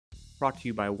brought to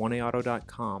you by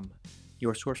oneaauto.com,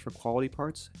 your source for quality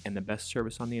parts and the best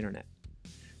service on the internet.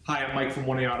 Hi, I'm Mike from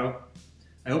One Auto.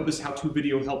 I hope this how-to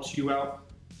video helps you out.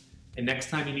 And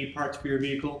next time you need parts for your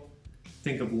vehicle,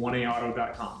 think of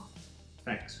oneauto.com.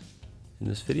 Thanks. In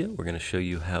this video, we're going to show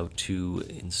you how to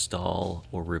install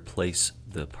or replace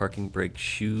the parking brake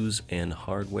shoes and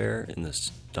hardware in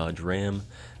this Dodge Ram.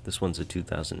 This one's a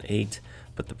 2008,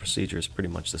 but the procedure is pretty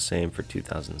much the same for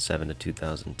 2007 to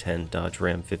 2010 Dodge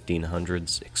Ram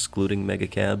 1500s, excluding mega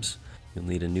cabs. You'll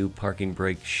need a new parking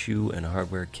brake shoe and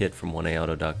hardware kit from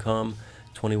oneauto.com,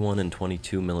 21 and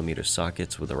 22 millimeter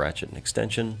sockets with a ratchet and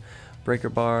extension, breaker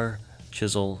bar,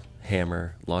 chisel,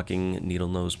 hammer, locking needle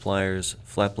nose pliers,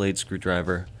 flat blade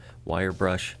screwdriver, wire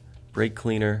brush, brake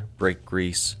cleaner, brake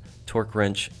grease, torque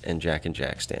wrench, and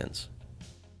jack stands.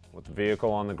 With the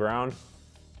vehicle on the ground,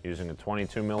 using a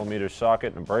 22 millimeter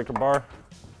socket and a breaker bar,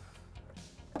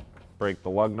 break the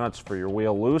lug nuts for your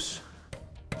wheel loose.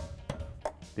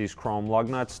 These chrome lug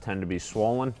nuts tend to be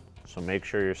swollen, so make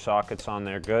sure your socket's on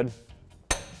there good.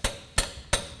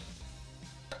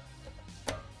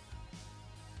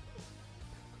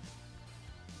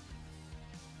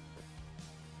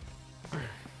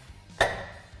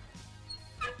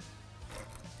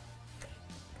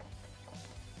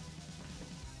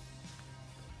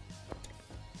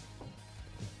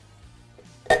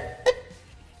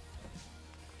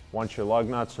 Once your lug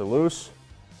nuts are loose,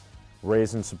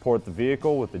 raise and support the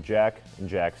vehicle with the jack and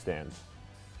jack stands.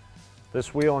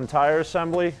 This wheel and tire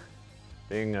assembly,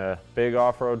 being a big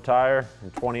off-road tire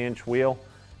and 20-inch wheel,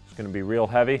 is going to be real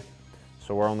heavy,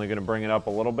 so we're only going to bring it up a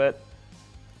little bit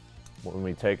when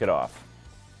we take it off.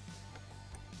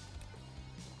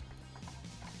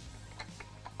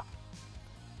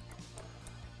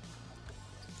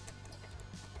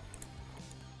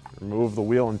 Remove the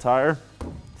wheel and tire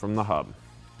from the hub.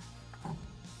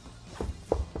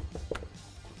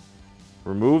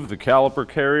 Remove the caliper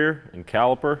carrier and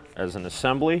caliper as an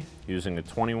assembly using a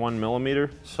 21 millimeter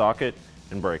socket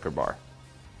and breaker bar.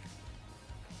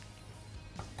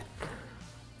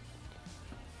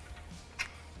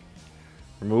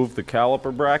 Remove the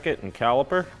caliper bracket and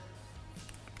caliper.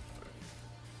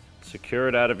 Secure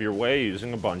it out of your way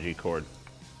using a bungee cord.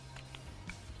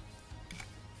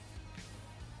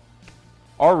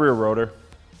 Our rear rotor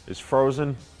is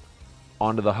frozen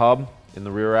onto the hub in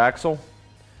the rear axle.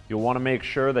 You'll want to make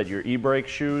sure that your e-brake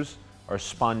shoes are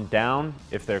spun down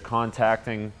if they're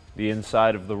contacting the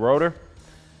inside of the rotor.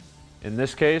 In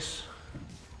this case,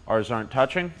 ours aren't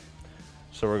touching,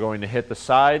 so we're going to hit the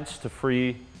sides to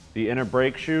free the inner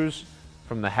brake shoes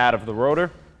from the hat of the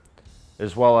rotor,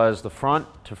 as well as the front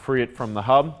to free it from the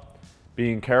hub,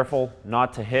 being careful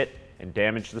not to hit and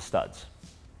damage the studs.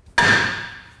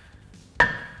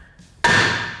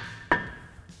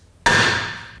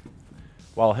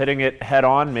 While hitting it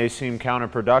head-on may seem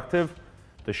counterproductive,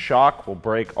 the shock will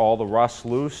break all the rust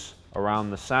loose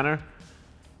around the center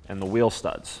and the wheel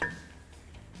studs.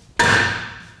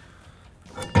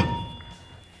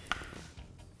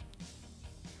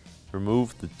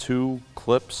 Remove the two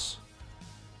clips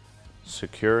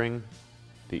securing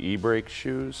the e-brake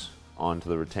shoes onto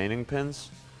the retaining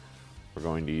pins. We're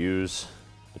going to use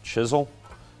a chisel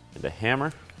and a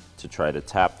hammer to try to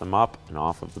tap them up and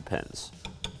off of the pins.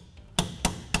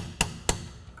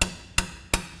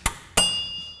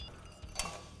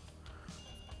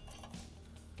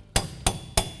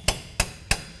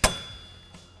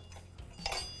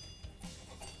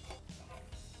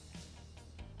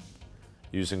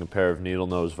 Using a pair of needle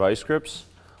nose vice grips,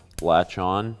 latch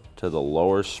on to the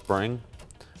lower spring.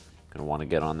 Going to want to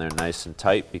get on there nice and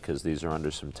tight because these are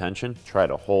under some tension. Try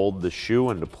to hold the shoe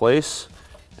into place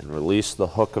and release the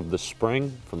hook of the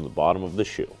spring from the bottom of the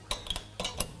shoe.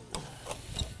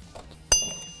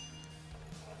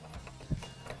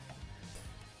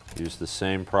 Use the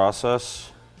same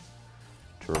process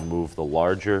to remove the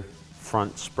larger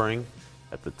front spring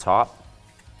at the top.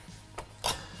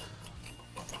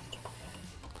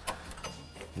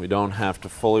 We don't have to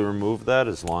fully remove that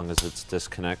as long as it's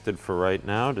disconnected for right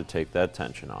now to take that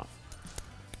tension off.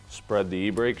 Spread the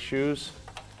e-brake shoes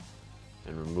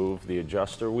and remove the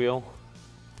adjuster wheel.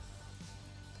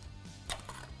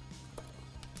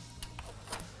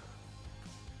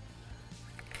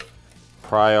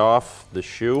 Pry off the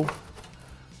shoe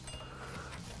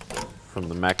from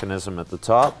the mechanism at the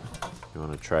top. You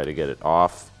want to try to get it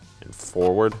off and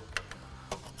forward.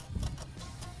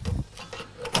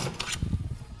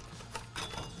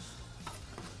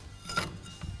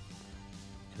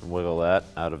 Wiggle that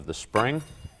out of the spring.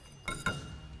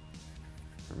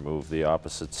 Remove the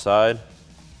opposite side.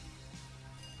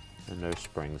 And our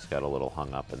spring's got a little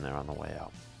hung up in there on the way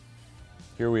out.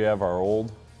 Here we have our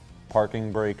old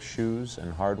parking brake shoes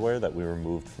and hardware that we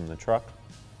removed from the truck,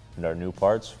 and our new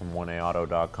parts from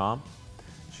 1aauto.com.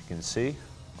 As you can see,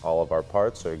 all of our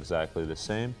parts are exactly the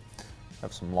same.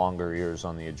 Have some longer ears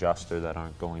on the adjuster that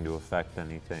aren't going to affect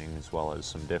anything, as well as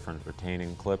some different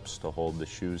retaining clips to hold the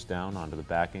shoes down onto the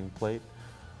backing plate.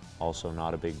 Also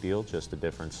not a big deal, just a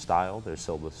different style. They're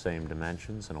still the same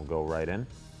dimensions and will go right in.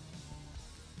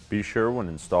 Be sure when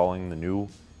installing the new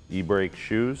e-brake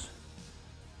shoes,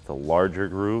 the larger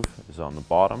groove is on the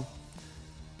bottom.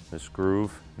 This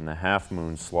groove and the half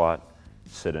moon slot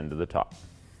sit into the top.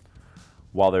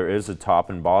 While there is a top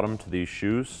and bottom to these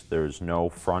shoes, there is no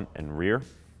front and rear.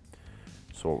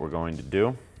 So what we're going to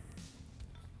do,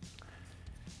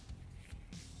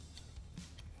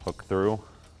 hook through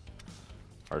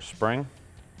our spring.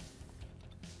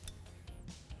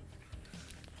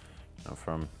 Now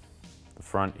from the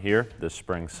front here, this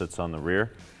spring sits on the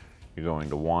rear. You're going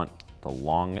to want the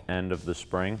long end of the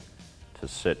spring to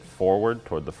sit forward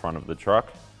toward the front of the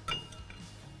truck.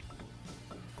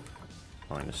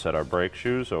 Going to set our brake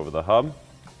shoes over the hub,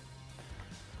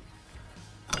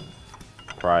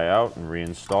 pry out and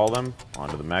reinstall them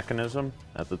onto the mechanism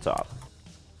at the top.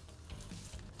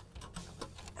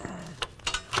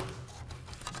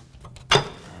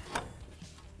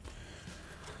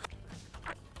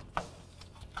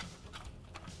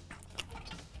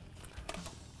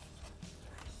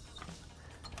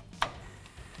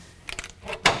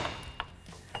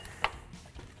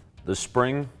 The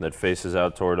spring that faces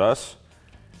out toward us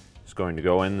is going to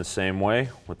go in the same way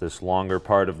with this longer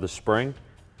part of the spring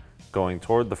going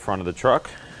toward the front of the truck.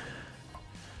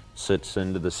 Sits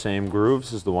into the same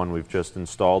grooves as the one we've just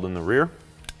installed in the rear.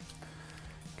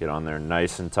 Get on there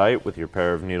nice and tight with your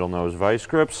pair of needle nose vice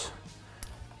grips.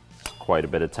 Quite a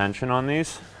bit of tension on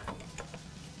these.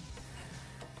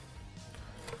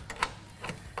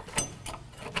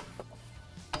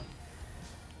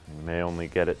 You may only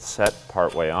get it set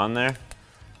part way on there, at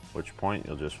which point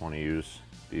you'll just want to use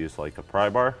these like a pry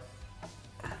bar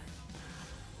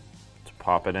to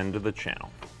pop it into the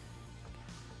channel.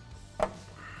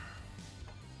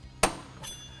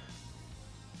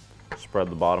 Spread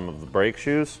the bottom of the brake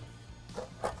shoes.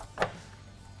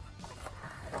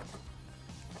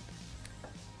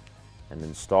 And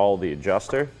install the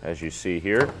adjuster, as you see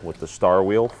here, with the star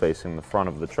wheel facing the front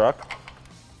of the truck.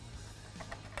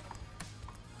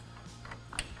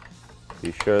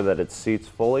 Be sure that it seats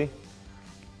fully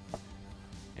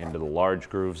into the large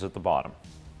grooves at the bottom.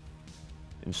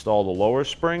 Install the lower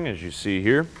spring, as you see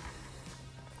here.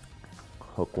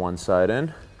 Hook one side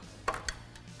in.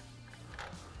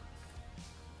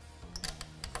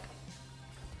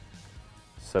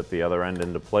 Set the other end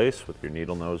into place with your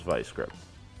needle nose vice grip.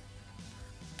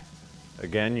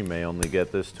 Again, you may only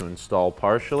get this to install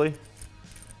partially,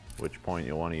 at which point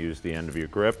you'll want to use the end of your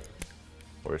grip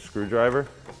or a screwdriver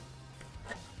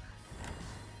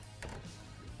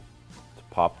to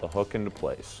pop the hook into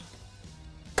place.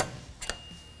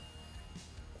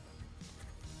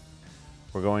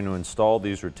 We're going to install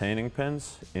these retaining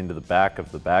pins into the back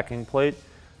of the backing plate.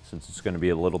 Since it's going to be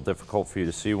a little difficult for you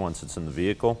to see once it's in the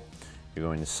vehicle, you're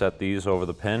going to set these over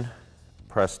the pin,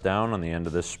 press down on the end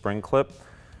of this spring clip,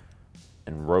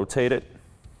 and rotate it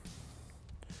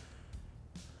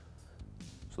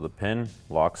so the pin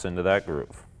locks into that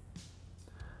groove.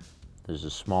 There's a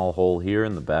small hole here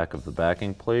in the back of the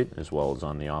backing plate, as well as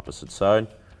on the opposite side,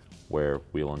 where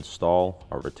we'll install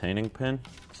our retaining pin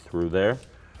through there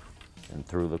and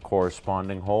through the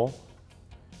corresponding hole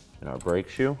in our brake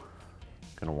shoe.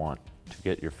 You're going to want to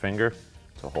get your finger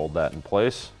to hold that in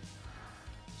place.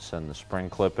 Send the spring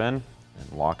clip in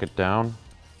and lock it down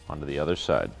onto the other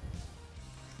side.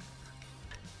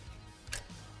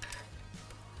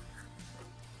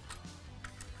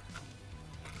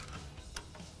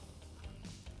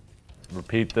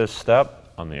 Repeat this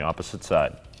step on the opposite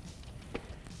side.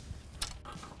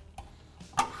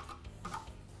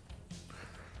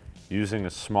 Using a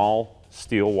small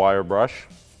steel wire brush,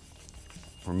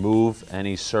 remove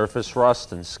any surface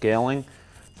rust and scaling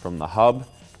from the hub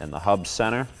and the hub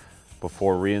center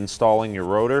before reinstalling your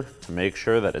rotor to make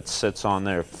sure that it sits on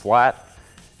there flat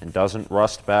and doesn't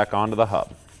rust back onto the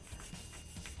hub.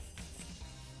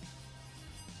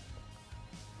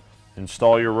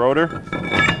 Install your rotor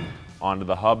onto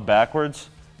the hub backwards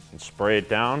and spray it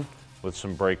down with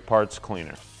some brake parts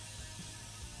cleaner.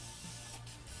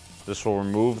 This will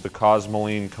remove the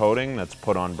cosmoline coating that's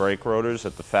put on brake rotors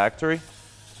at the factory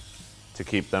to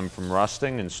keep them from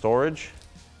rusting in storage.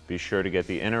 Be sure to get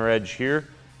the inner edge here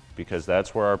because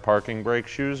that's where our parking brake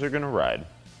shoes are going to ride.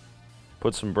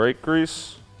 Put some brake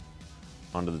grease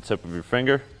onto the tip of your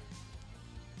finger.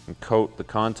 and coat the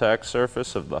contact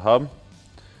surface of the hub.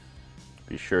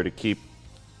 Be sure to keep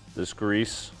this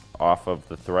grease off of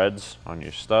the threads on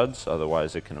your studs,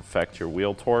 otherwise it can affect your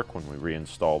wheel torque when we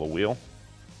reinstall the wheel.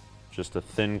 Just a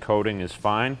thin coating is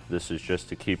fine. This is just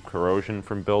to keep corrosion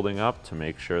from building up, to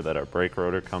make sure that our brake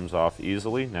rotor comes off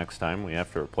easily next time we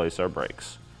have to replace our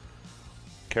brakes.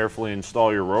 Carefully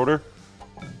install your rotor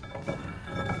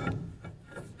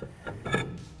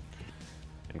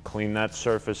and clean that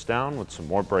surface down with some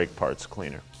more brake parts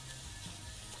cleaner.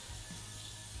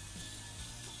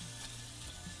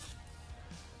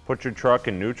 Put your truck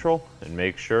in neutral and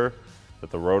make sure that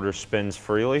the rotor spins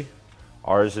freely.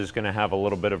 Ours is going to have a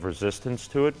little bit of resistance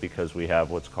to it because we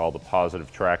have what's called a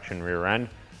positive traction rear end,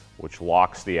 which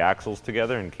locks the axles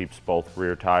together and keeps both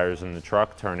rear tires in the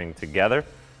truck turning together.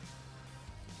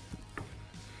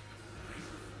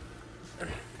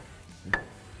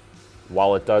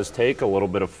 While it does take a little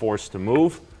bit of force to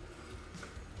move,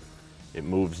 it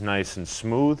moves nice and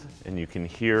smooth, and you can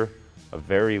hear a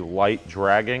very light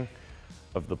dragging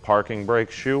of the parking brake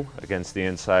shoe against the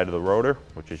inside of the rotor,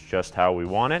 which is just how we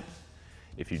want it.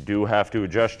 If you do have to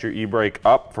adjust your e-brake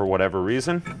up for whatever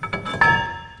reason,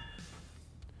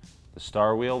 the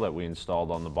star wheel that we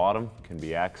installed on the bottom can be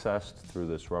accessed through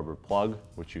this rubber plug,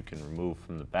 which you can remove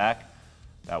from the back.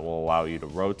 That will allow you to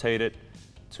rotate it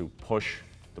to push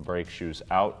the brake shoes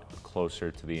out closer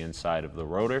to the inside of the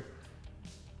rotor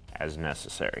as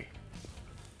necessary.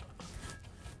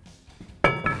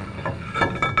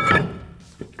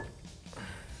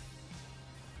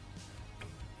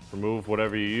 Remove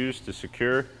whatever you use to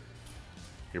secure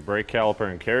your brake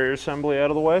caliper and carrier assembly out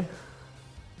of the way.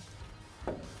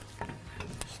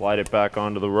 Slide it back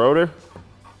onto the rotor.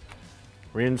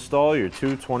 Reinstall your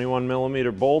two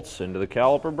 21mm bolts into the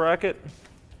caliper bracket.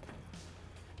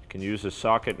 You can use a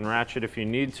socket and ratchet if you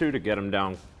need to get them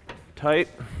down tight.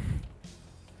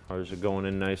 Ours are going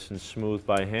in nice and smooth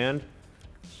by hand,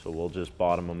 so we'll just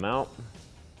bottom them out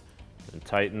and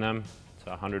tighten them to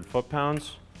 100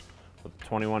 foot-pounds with a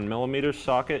 21mm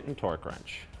socket and torque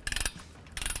wrench.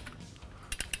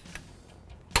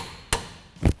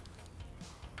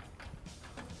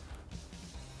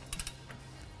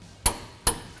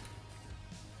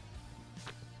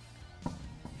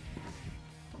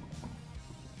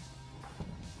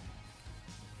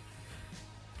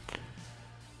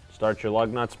 Start your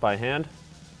lug nuts by hand.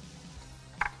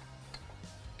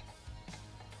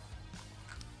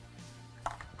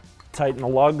 Tighten the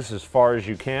lugs as far as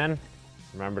you can.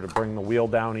 Remember to bring the wheel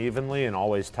down evenly and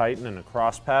always tighten in a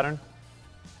cross pattern.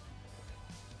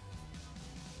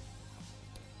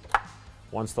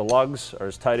 Once the lugs are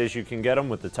as tight as you can get them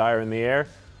with the tire in the air,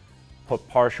 put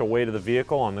partial weight of the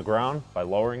vehicle on the ground by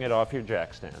lowering it off your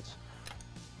jack stands.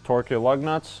 Torque your lug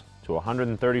nuts to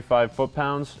 135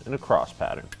 foot-pounds in a cross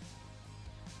pattern.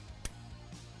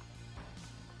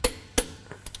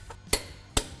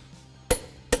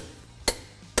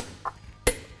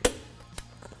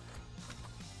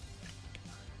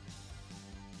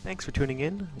 Thanks for tuning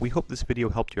in. We hope this video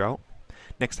helped you out.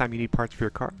 Next time you need parts for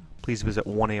your car, please visit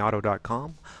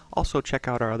oneauto.com. Also check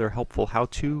out our other helpful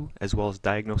how-to as well as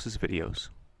diagnosis videos.